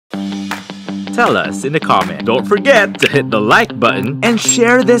tell us in the comment. Don't forget to hit the like button and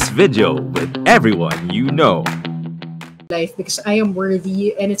share this video with everyone you know. Life because I am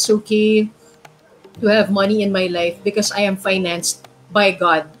worthy, and it's okay to have money in my life because I am financed by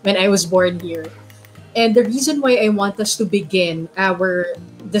God when I was born here. And the reason why I want us to begin our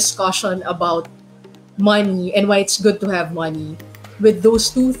discussion about money and why it's good to have money with those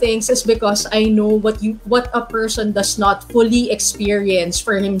two things is because I know what a person does not fully experience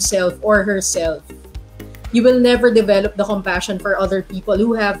for himself or herself. You will never develop the compassion for other people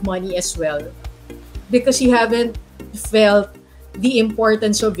who have money as well because you haven't felt the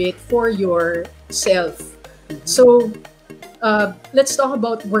importance of it for yourself. So let's talk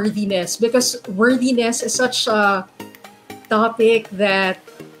about worthiness, because worthiness is such a topic that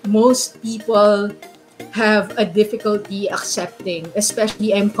most people have a difficulty accepting.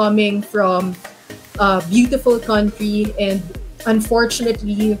 Especially, I'm coming from a beautiful country, and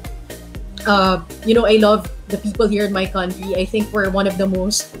unfortunately, I love the people here in my country. I think we're one of the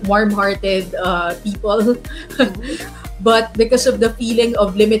most warm-hearted people. But because of the feeling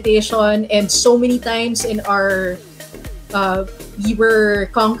of limitation, and so many times in our we were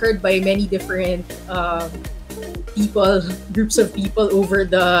conquered by many different groups of people over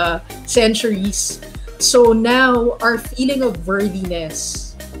the centuries. So now our feeling of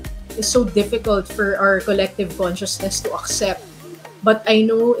worthiness is so difficult for our collective consciousness to accept. But I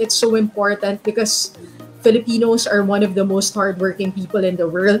know it's so important because Filipinos are one of the most hardworking people in the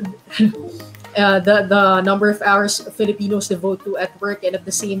world. The number of hours Filipinos devote to at work, and at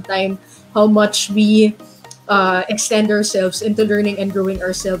the same time, how much we extend ourselves into learning and growing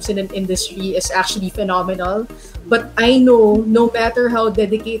ourselves in an industry is actually phenomenal. But I know no matter how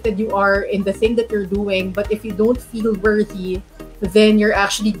dedicated you are in the thing that you're doing, but if you don't feel worthy, then you're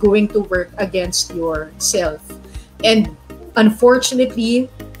actually going to work against yourself. And unfortunately,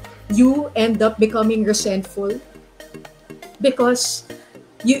 you end up becoming resentful because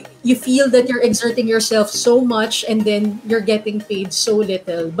you feel that you're exerting yourself so much and then you're getting paid so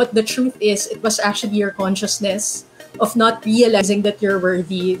little. But the truth is, it was actually your consciousness of not realizing that you're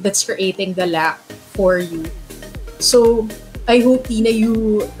worthy that's creating the lack for you. So I hope, Tina,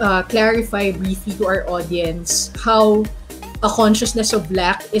 you clarify briefly to our audience how a consciousness of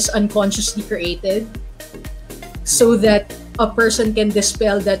lack is unconsciously created so that a person can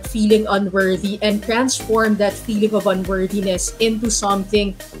dispel that feeling unworthy and transform that feeling of unworthiness into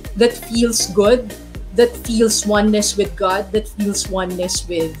something that feels good, that feels oneness with God, that feels oneness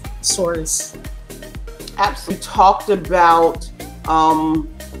with Source. Absolutely. Talked about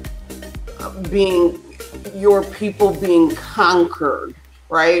your people being conquered,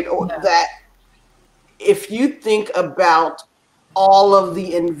 right? Or that if you think about all of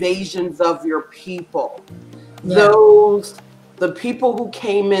the invasions of your people, the people who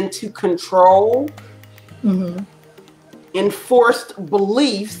came in to control, enforced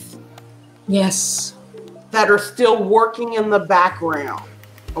beliefs that are still working in the background.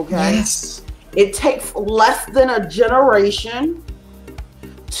 Okay. Yes. It takes less than a generation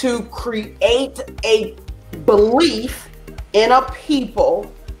to create a belief in a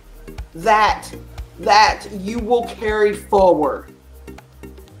people that you will carry forward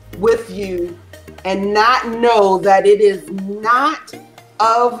with you and not know that it is not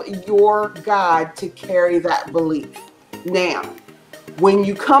of your God to carry that belief. Now, when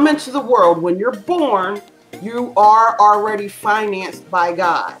you come into the world, when you're born, you are already financed by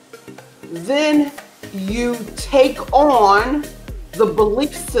God. Then you take on the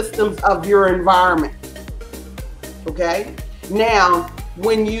belief systems of your environment. Okay? Now,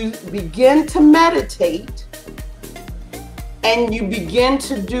 when you begin to meditate and you begin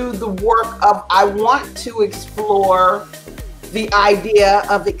to do the work of, I want to explore the idea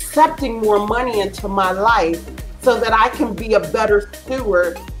of accepting more money into my life so that I can be a better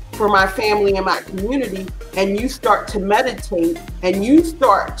steward for my family and my community, and you start to meditate and you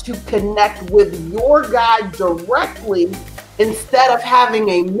start to connect with your God directly instead of having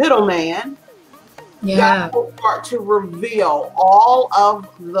a middleman, God will start to reveal all of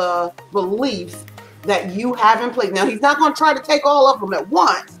the beliefs that you have in place. Now, he's not going to try to take all of them at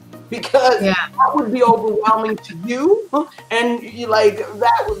once because that would be overwhelming to you, and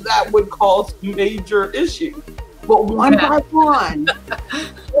that would cause major issues. But one by one,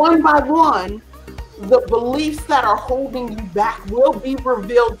 the beliefs that are holding you back will be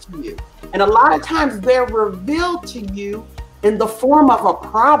revealed to you. And a lot of times they're revealed to you in the form of a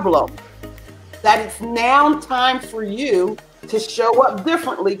problem that it's now time for you to show up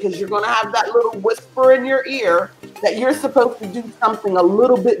differently, because you're going to have that little whisper in your ear that you're supposed to do something a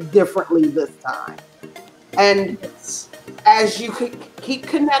little bit differently this time. And as you keep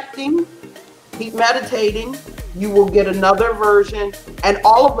connecting, keep meditating, you will get another version, and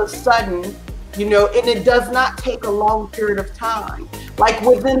all of a sudden, you know, and it does not take a long period of time. Like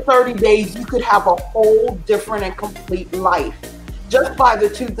within 30 days, you could have a whole different and complete life just by the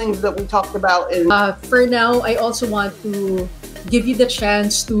two things that we talked about. For now, I also want to give you the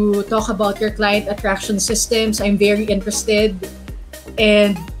chance to talk about your client attraction systems. I'm very interested,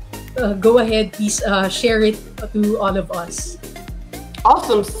 and go ahead, please share it to all of us.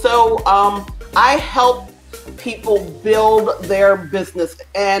 Awesome. So I help people build their business,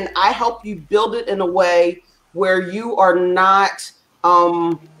 and I help you build it in a way where you are not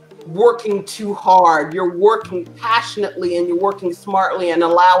working too hard. You're working passionately and you're working smartly and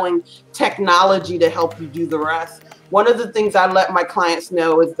allowing technology to help you do the rest. One of the things I let my clients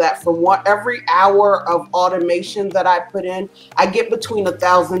know is that for every hour of automation that I put in, I get between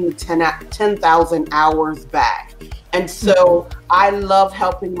 1,000 to 10,000 hours back. And so I love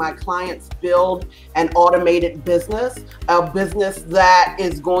helping my clients build an automated business, a business that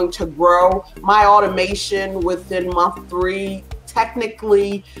is going to grow. My automation within month 3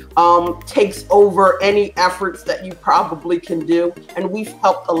 technically takes over any efforts that you probably can do. And we've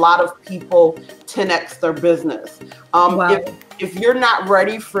helped a lot of people 10x their business. Wow. If you're not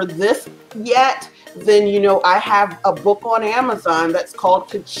ready for this yet, then, you know, I have a book on Amazon that's called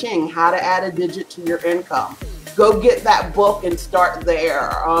Ka-Ching, How to Add a Digit to Your Income. Go get that book and start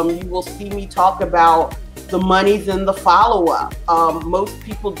there. You will see me talk about the monies in the follow-up. Most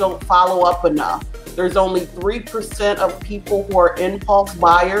people don't follow up enough. There's only 3% of people who are impulse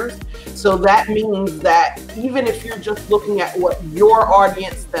buyers. So that means that even if you're just looking at what your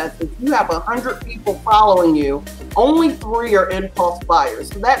audience says, if you have 100 people following you, only 3 are impulse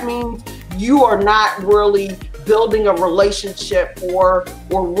buyers. So that means you are not really building a relationship or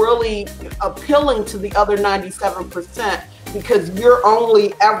really appealing to the other 97%, because you're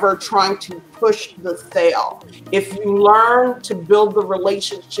only ever trying to push the sale. If you learn to build the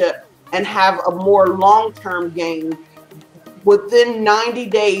relationship and have a more long-term gain, within 90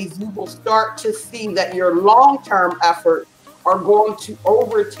 days, you will start to see that your long-term efforts are going to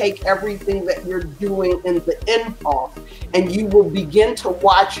overtake everything that you're doing in the impulse, and you will begin to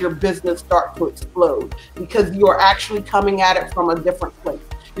watch your business start to explode because you are actually coming at it from a different place.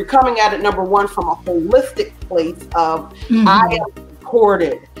 You're coming at it, number one, from a holistic place of I am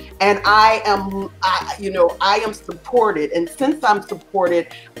supported, and I am supported, and since I'm supported,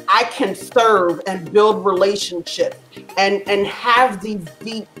 I can serve and build relationships and have these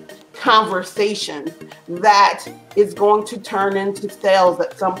deep conversation that is going to turn into sales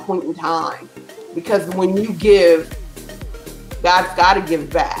at some point in time. Because when you give, God's got to give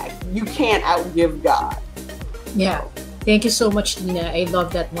back. You can't outgive God. Yeah. Thank you so much, Tina. I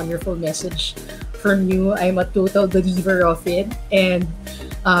love that wonderful message from you. I'm a total believer of it. And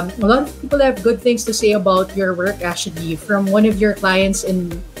a lot of people have good things to say about your work, actually. From one of your clients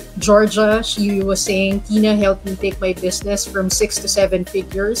in Georgia, she was saying, Tina helped me take my business from 6 to 7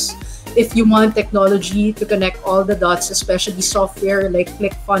 figures. If you want technology to connect all the dots, especially software like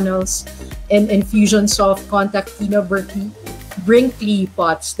ClickFunnels and Infusionsoft, contact Tina Brinley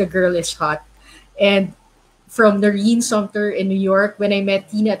Potts. The girl is hot. And from Noreen Sumter in New York, when I met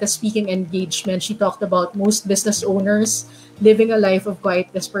Tina at a speaking engagement, she talked about most business owners living a life of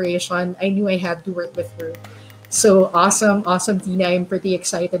quiet desperation. I knew I had to work with her. So awesome, Tina. I'm pretty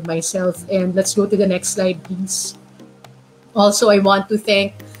excited myself. And let's go to the next slide, please. Also, I want to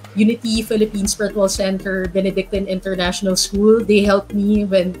thank Unity Philippine Spiritual Center, Benedictine International School. They helped me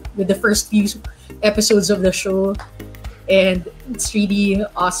with the first few episodes of the show, and it's really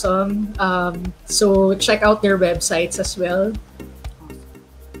awesome. So check out their websites as well.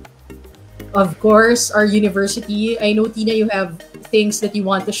 Of course, our university. I know, Tina, you have things that you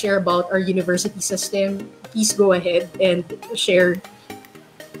want to share about our university system. Please go ahead and share.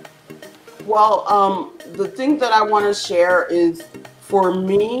 Well, the thing that I want to share is, for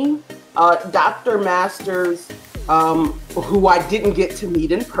me, Dr. Masters, who I didn't get to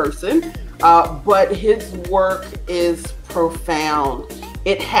meet in person, but his work is profound.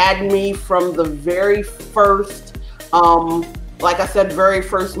 It had me from the very first, like I said, very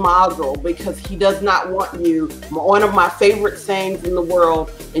first module, because he does not want you. One of my favorite sayings in the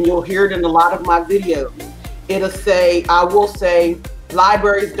world, and you'll hear it in a lot of my videos, I will say,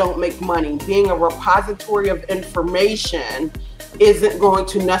 libraries don't make money. Being a repository of information isn't going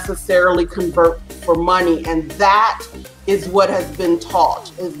to necessarily convert for money. And that is what has been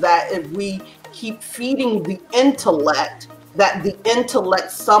taught, is that if we keep feeding the intellect, that the intellect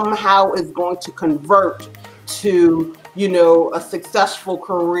somehow is going to convert to, a successful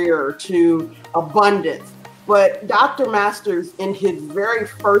career, to abundance. But Dr. Masters, in his very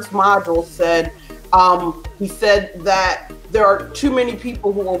first module, said, he said that there are too many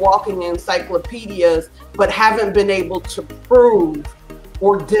people who are walking encyclopedias but haven't been able to prove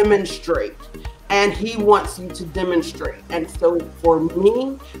or demonstrate. And he wants you to demonstrate. And so for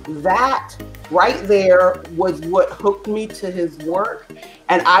me, that right there was what hooked me to his work.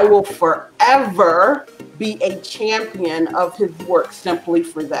 And I will forever be a champion of his work simply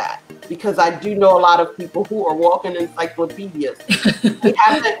for that. Because I do know a lot of people who are walking encyclopedias.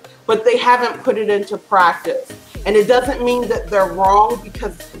 But they haven't put it into practice. And it doesn't mean that they're wrong,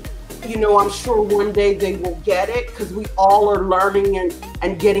 because I'm sure one day they will get it, because we all are learning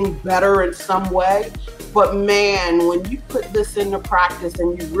and getting better in some way. But man, when you put this into practice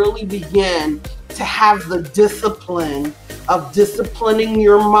and you really begin to have the discipline of disciplining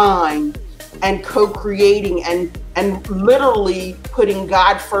your mind and co-creating and literally putting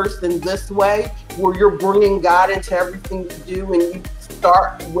God first in this way, where you're bringing God into everything you do, and you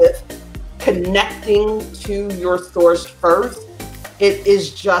start with connecting to your source first, it is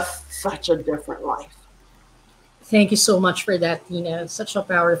just such a different life. Thank you so much for that, Tina. Such a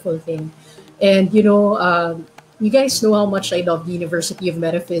powerful thing. And you guys know how much I love the University of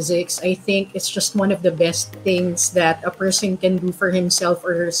Metaphysics. I think it's just one of the best things that a person can do for himself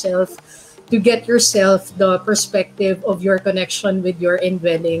or herself, to get yourself the perspective of your connection with your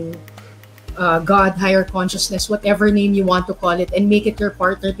indwelling God, higher consciousness, whatever name you want to call it, and make it your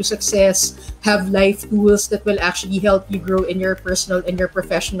partner to success. Have life tools that will actually help you grow in your personal and your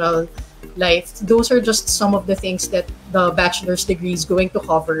professional life. Those are just some of the things that the bachelor's degree is going to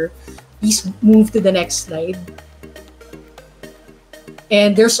cover. Please move to the next slide.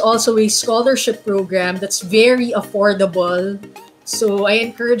 And there's also a scholarship program that's very affordable. So I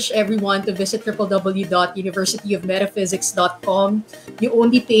encourage everyone to visit www.universityofmetaphysics.com. You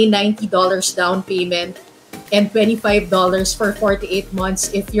only pay $90 down payment and $25 for 48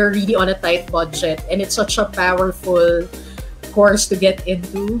 months if you're really on a tight budget. And it's such a powerful course to get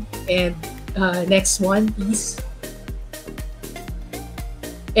into. And next one, please.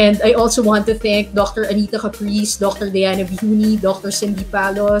 And I also want to thank Dr. Anita Caprice, Dr. Diana Bihuni, Dr. Cindy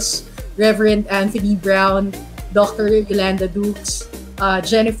Palos, Reverend Anthony Brown, Dr. Yolanda Dukes,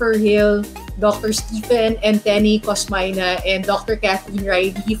 Jennifer Hill, Dr. Stephen and Tenny Cosmina, and Dr. Kathleen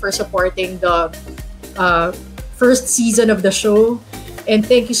Riley for supporting the first season of the show. And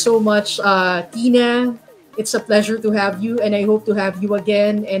thank you so much, Tina. It's a pleasure to have you, and I hope to have you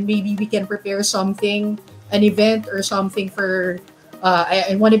again. And maybe we can prepare something, an event or something for...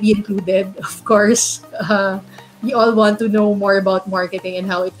 I want to be included, of course. We all want to know more about marketing and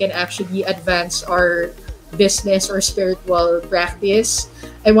how it can actually advance our business or spiritual practice.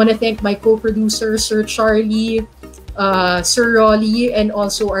 I want to thank my co-producer, Sir Charlie, Sir Rolly, and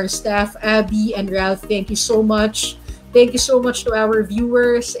also our staff, Abby and Ralph. Thank you so much. Thank you so much to our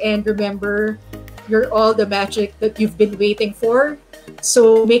viewers. And remember, you're all the magic that you've been waiting for.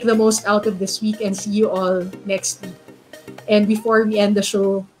 So make the most out of this week, and see you all next week. And before we end the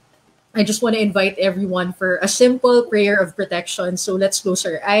show, I just want to invite everyone for a simple prayer of protection. So let's close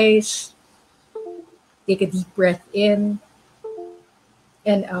our eyes. Take a deep breath in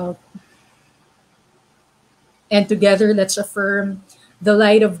and out. And together, let's affirm: the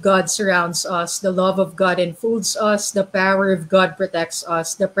light of God surrounds us, the love of God enfolds us, the power of God protects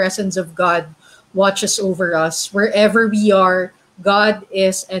us, the presence of God watches over us. Wherever we are, God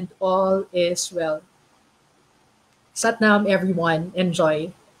is, and all is well. Satnam, everyone.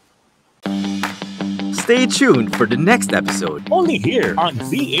 Enjoy. Stay tuned for the next episode. Only here on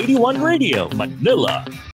V81 Radio, Manila.